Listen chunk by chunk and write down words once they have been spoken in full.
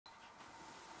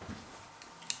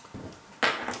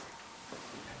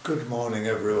Good morning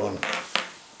everyone,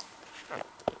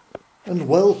 and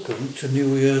welcome to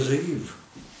New Year's Eve,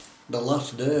 the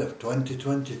last day of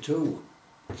 2022,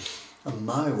 and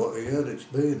my what a year it's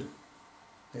been,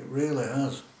 it really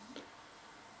has.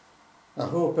 I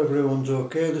hope everyone's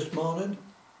okay this morning.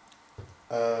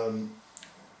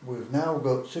 We've now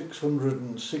got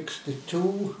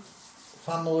 662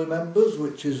 family members,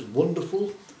 which is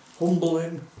wonderful,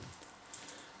 humbling,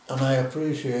 and I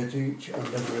appreciate each and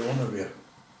every one of you.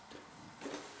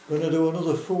 Going to do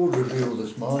another food review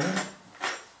this morning,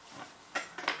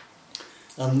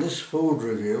 and this food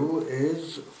review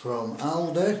is from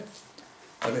Aldi,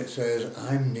 and it says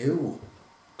I'm new.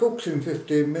 Cooks in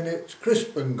 15 minutes,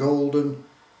 crisp and golden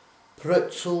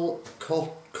Pretzel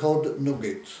Cod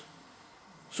nuggets.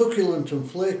 Succulent and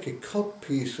flaky cod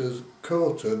pieces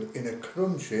coated in a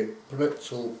crunchy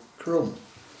pretzel crumb.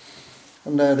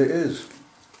 And there it is.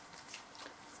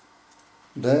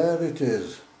 There it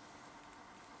is.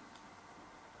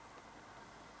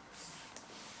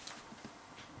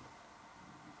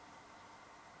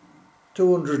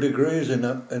 (200 degrees in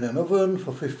an oven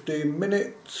for 15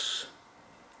 minutes,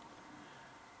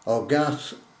 or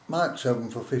gas Mark 7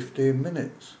 for 15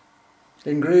 minutes.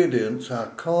 Ingredients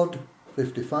are cod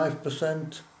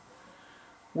 55%,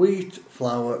 wheat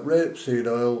flour, rapeseed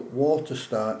oil, water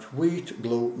starch, wheat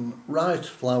gluten, rice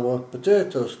flour,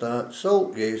 potato starch,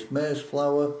 salt, yeast, maize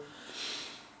flour,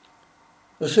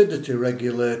 acidity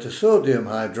regulator, sodium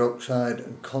hydroxide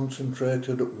and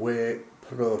concentrated whey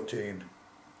protein.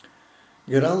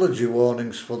 Your allergy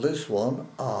warnings for this one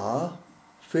are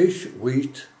fish,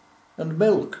 wheat and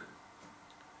milk.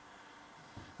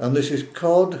 And this is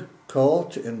cod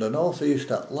caught in the northeast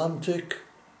Atlantic,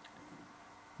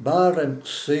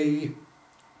 Barents Sea,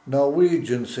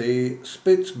 Norwegian Sea,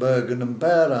 Spitsbergen and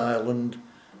Bear Island,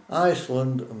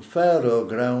 Iceland and Faroe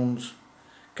Grounds.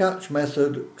 Catch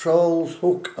method, trawls,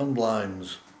 hook and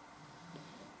lines.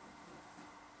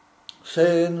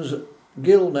 Seines,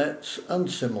 gill nets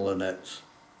and similar nets.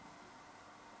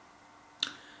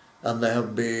 And they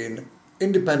have been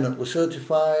independently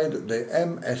certified, the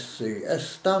MSCS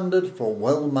standard for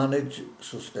well-managed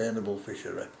sustainable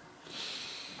fishery.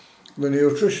 The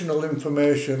nutritional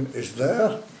information is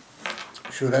there,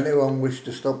 should anyone wish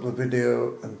to stop the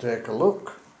video and take a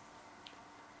look.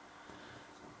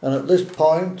 And at this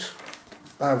point,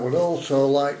 I would also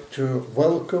like to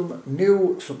welcome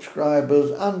new subscribers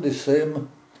Andy Sim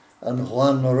and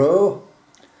Juan Moreau.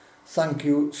 Thank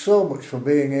you so much for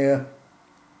being here,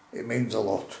 it means a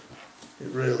lot. It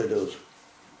really does.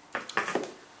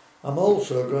 I'm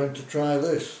also going to try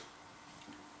this.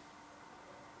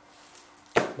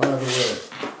 By the way,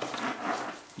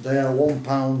 they are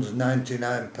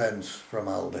 £1.99 from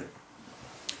Aldi.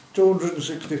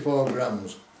 264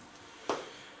 grams.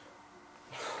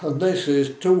 And this is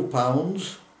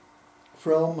 £2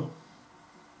 from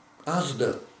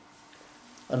Asda.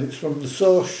 And it's from the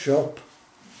sauce shop.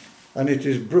 And it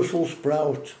is Brussel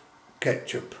Sprout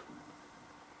Ketchup.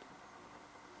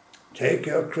 Take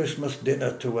your Christmas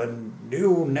dinner to a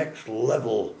new next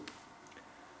level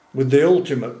with the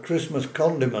ultimate Christmas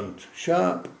condiment,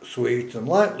 sharp, sweet and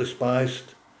lightly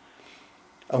spiced,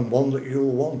 and one that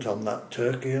you'll want on that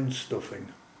turkey and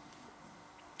stuffing.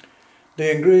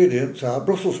 The ingredients are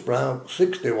Brussels sprout,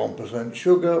 61%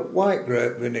 sugar, white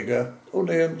grape vinegar,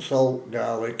 onion, salt,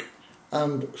 garlic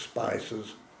and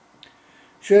spices.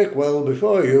 Shake well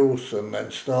before use and then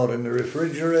store in the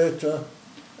refrigerator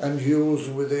and use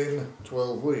within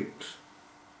 12 weeks.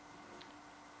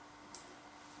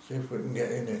 See if we can get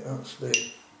in it, that's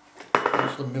the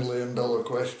 $1 million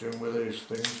question with these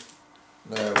things.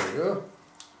 There we go.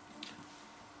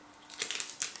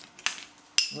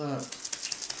 Right.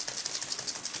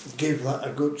 Give that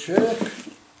a good shake.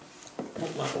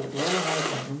 Put that up there, out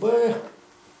that way.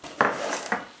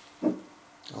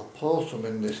 I'll pour some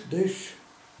in this dish.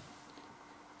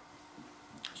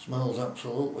 Smells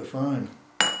absolutely fine.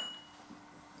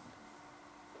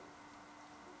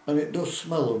 And it does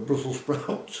smell of Brussels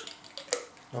sprouts,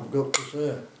 I've got to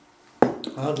say.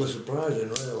 Hardly surprising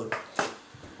really.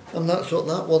 And that's what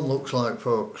that one looks like,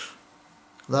 folks.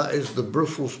 That is the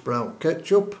Brussel Sprout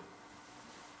Ketchup.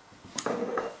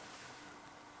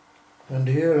 And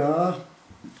here are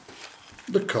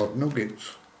the cod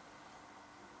nuggets.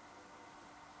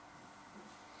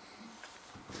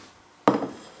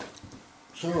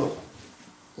 So,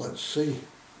 let's see.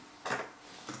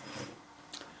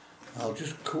 I'll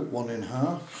just cut one in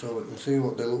half so we can see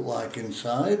what they look like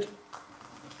inside.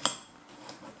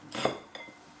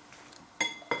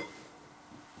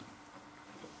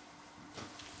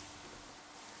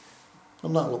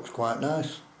 And that looks quite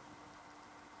nice.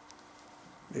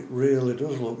 It really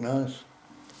does look nice.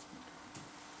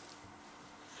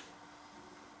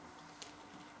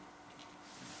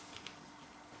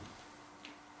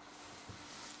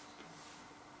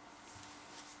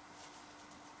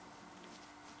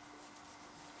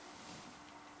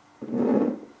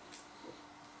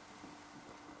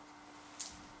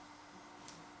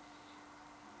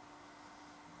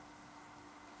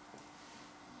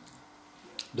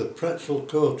 The pretzel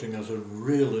coating has a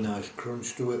really nice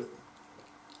crunch to it.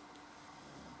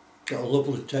 Got a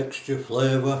lovely texture,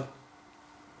 flavour,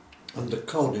 and the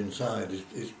cod inside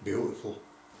is beautiful.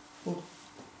 Oh,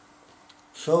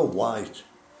 so white.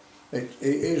 It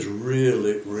is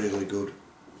really, really good.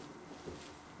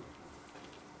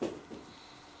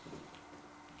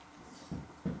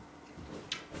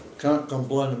 Can't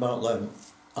complain about them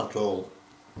at all.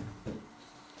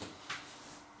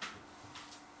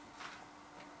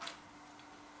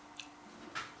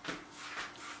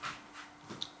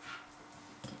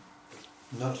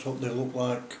 And that's what they look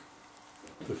like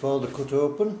before they're cut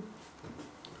open.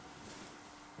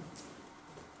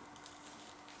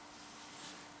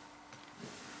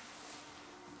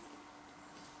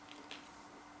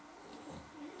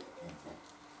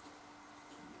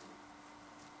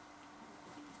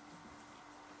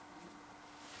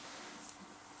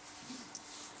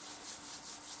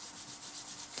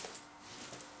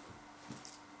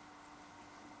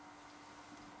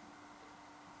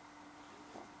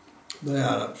 They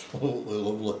are absolutely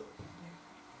lovely.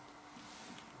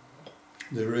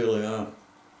 They really are.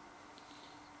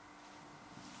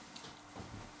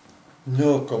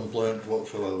 No complaints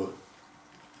whatsoever.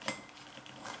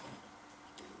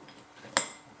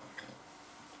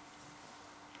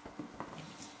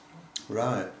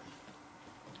 Right.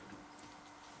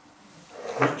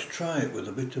 Let's try it with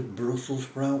a bit of Brussel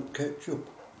Sprout Ketchup.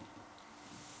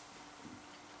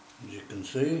 As you can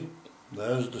see,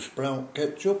 there's the Sprout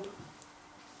Ketchup.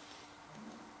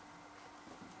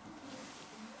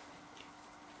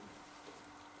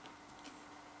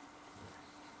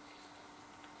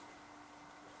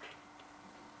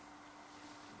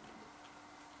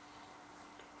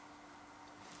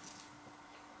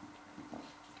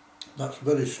 That's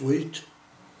very sweet,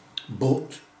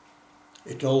 but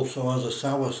it also has a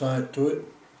sour side to it,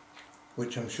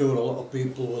 which I'm sure a lot of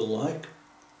people will like.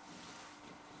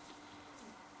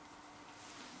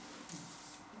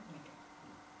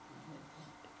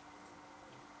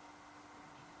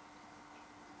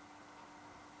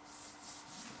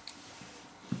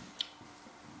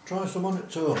 Try some on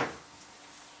its own.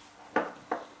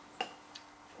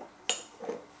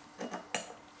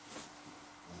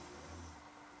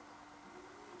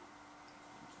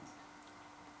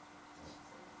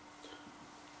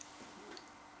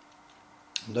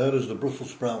 There is the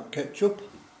Brussels Sprout Ketchup.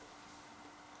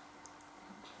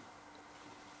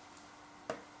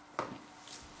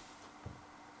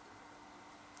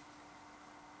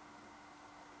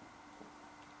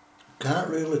 Can't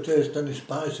really taste any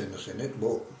spiciness in it,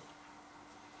 but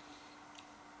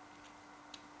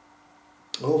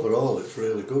overall it's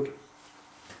really good.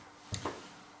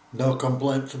 No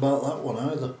complaints about that one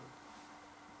either.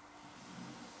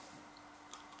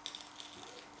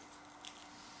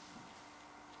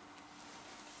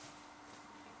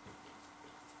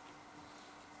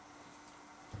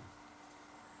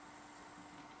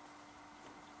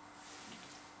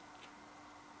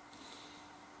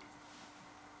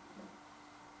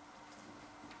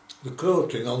 The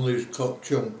coating on these cod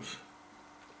chunks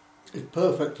is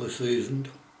perfectly seasoned,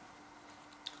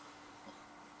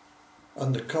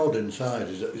 and the cod inside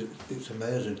it's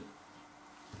amazing.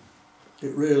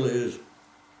 It really is.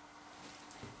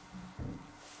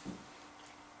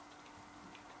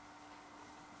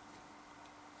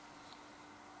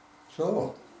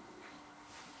 So,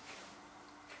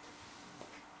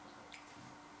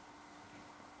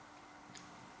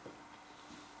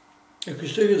 if you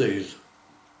see these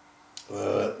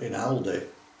in Aldi,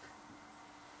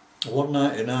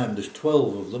 £1.99, there's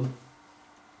 12 of them.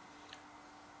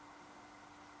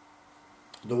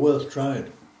 They're worth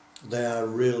trying. They are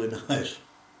really nice.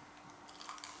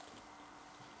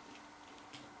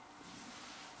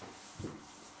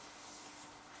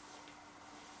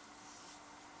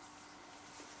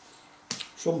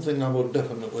 Something I would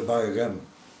definitely buy again.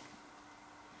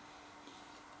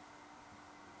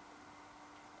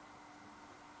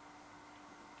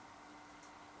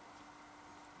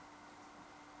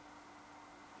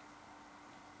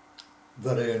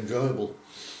 Very enjoyable.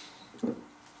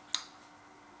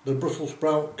 The Brussels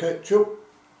Sprout Ketchup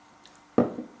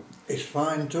is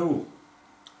fine too,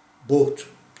 but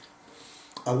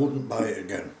I wouldn't buy it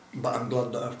again. But I'm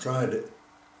glad that I've tried it.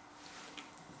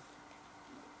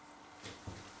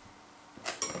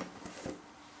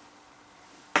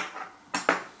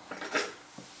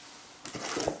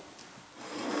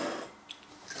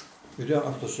 don't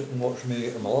have to sit and watch me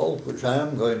eat them all, which I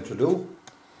am going to do.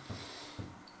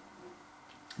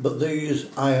 But these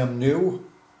I Am New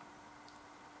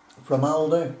from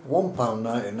Aldi,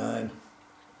 £1.99.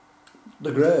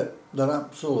 They're great, they're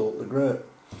absolutely great.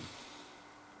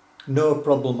 No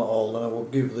problem at all, and I will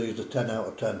give these a 10 out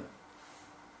of 10.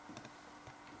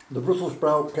 The Brussel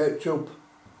Sprout Ketchup,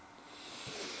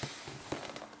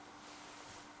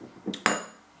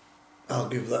 I'll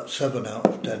give that 7 out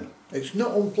of 10. It's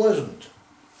not unpleasant,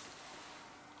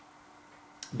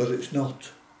 but it's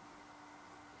not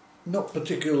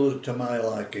particularly to my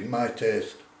liking, my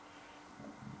taste.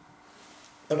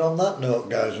 And on that note,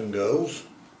 guys and girls,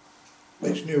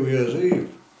 it's New Year's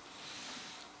Eve,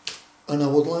 and I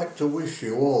would like to wish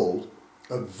you all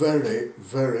a very,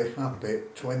 very happy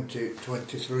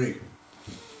 2023.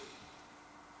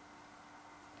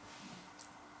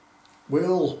 We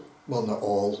all, well not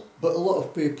all, but a lot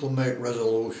of people make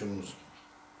resolutions.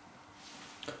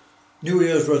 New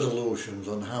Year's resolutions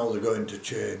on how they're going to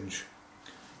change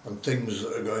and things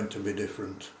that are going to be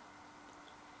different.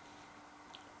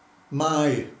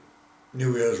 My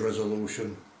New Year's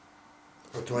resolution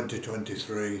for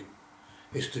 2023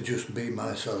 is to just be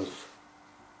myself.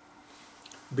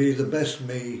 Be the best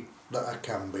me that I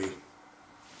can be.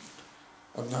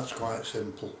 And that's quite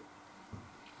simple.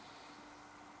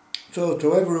 So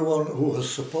to everyone who has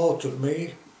supported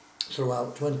me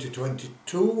throughout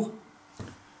 2022,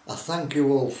 I thank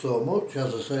you all so much.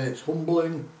 As I say, it's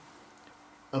humbling,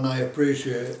 and I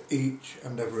appreciate each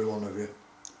and every one of you.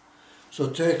 So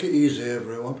take it easy,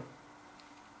 everyone.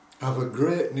 Have a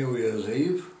great New Year's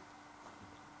Eve,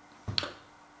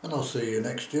 and I'll see you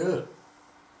next year.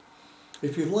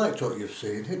 If you've liked what you've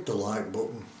seen, hit the like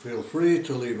button. Feel free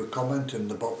to leave a comment in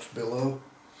the box below.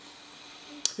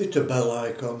 Hit a bell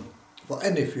icon for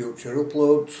any future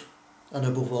uploads, and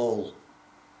above all,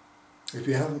 if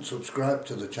you haven't subscribed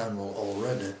to the channel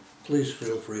already, please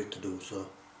feel free to do so.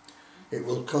 It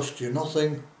will cost you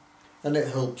nothing, and it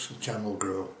helps the channel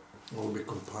grow. We'll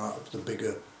become part of the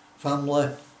bigger family,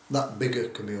 that bigger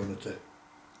community.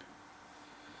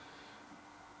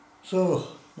 So,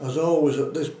 as always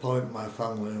at this point, my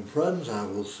family and friends, I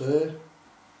will say,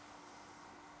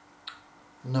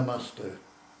 Namaste.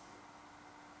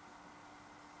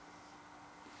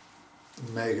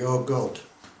 May your God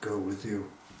go with you.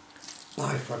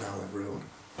 Bye for now, everyone.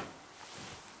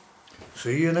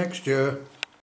 See you next year.